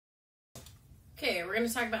Okay, we're going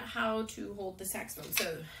to talk about how to hold the saxophone.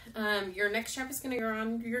 So your neck strap is going to go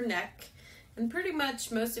around your neck, and pretty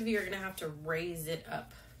much most of you are going to have to raise it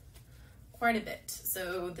up quite a bit.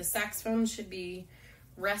 So the saxophone should be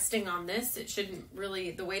resting on this. It shouldn't really,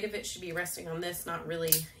 the weight of it should be resting on this, not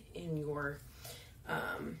really in your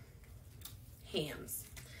hands.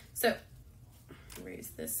 So raise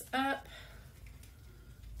this up.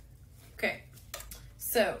 Okay,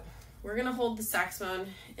 so we're gonna hold the saxophone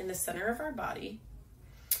in the center of our body,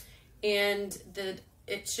 and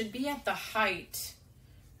it should be at the height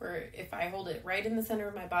where if I hold it right in the center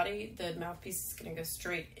of my body, the mouthpiece is gonna go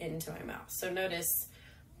straight into my mouth. So notice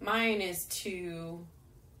mine is too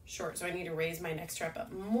short, so I need to raise my neck strap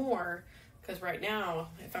up more, because right now,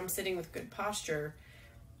 if I'm sitting with good posture,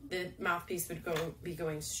 the mouthpiece would be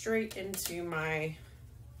going straight into my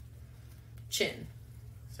chin.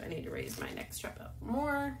 So I need to raise my neck strap up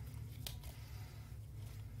more.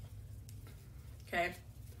 Okay.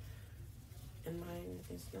 And mine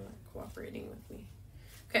is not cooperating with me.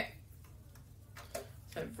 Okay.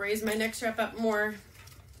 So I've raised my neck strap up more.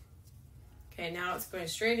 Okay, now it's going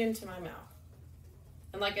straight into my mouth.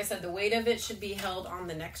 And like I said, the weight of it should be held on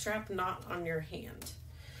the neck strap, not on your hand.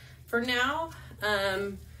 For now,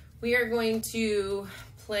 we are going to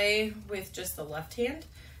play with just the left hand.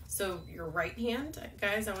 So your right hand,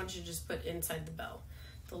 guys, I want you to just put inside the bell.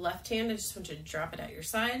 The left hand, I just want you to drop it at your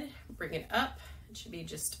side, bring it up. It should be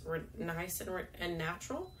just nice and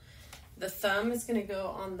natural. The thumb is going to go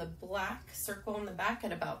on the black circle on the back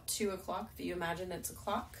at about 2 o'clock, if you imagine it's a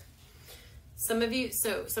clock. Some of you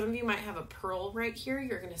might have a pearl right here.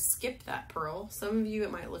 You're going to skip that pearl. Some of you,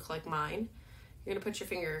 it might look like mine. You're going to put your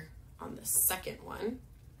finger on the second one,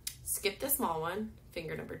 skip the small one,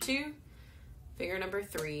 finger number 2, finger number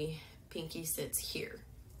 3, pinky sits here.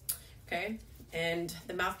 Okay, and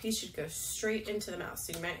the mouthpiece should go straight into the mouth,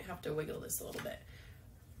 so you might have to wiggle this a little bit.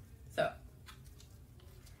 So,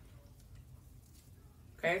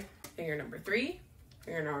 okay, finger number 3,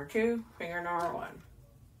 finger number 2, finger number 1.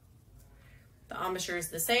 The embouchure is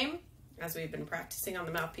the same as we've been practicing on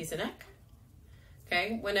the mouthpiece and neck.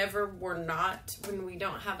 Okay, when we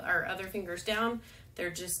don't have our other fingers down, they're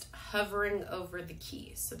just hovering over the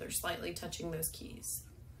keys. So they're slightly touching those keys.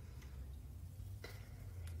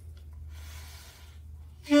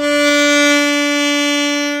 2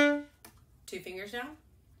 fingers down.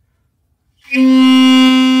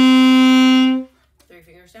 3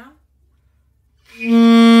 fingers down.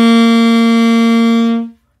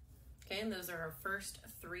 Okay, and those are our first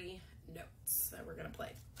 3 notes that we're gonna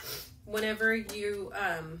play. Whenever you,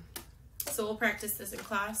 so we'll practice this in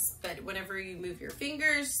class, but whenever you move your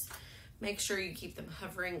fingers, make sure you keep them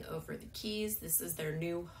hovering over the keys. This is their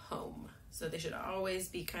new home. So they should always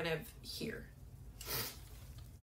be kind of here.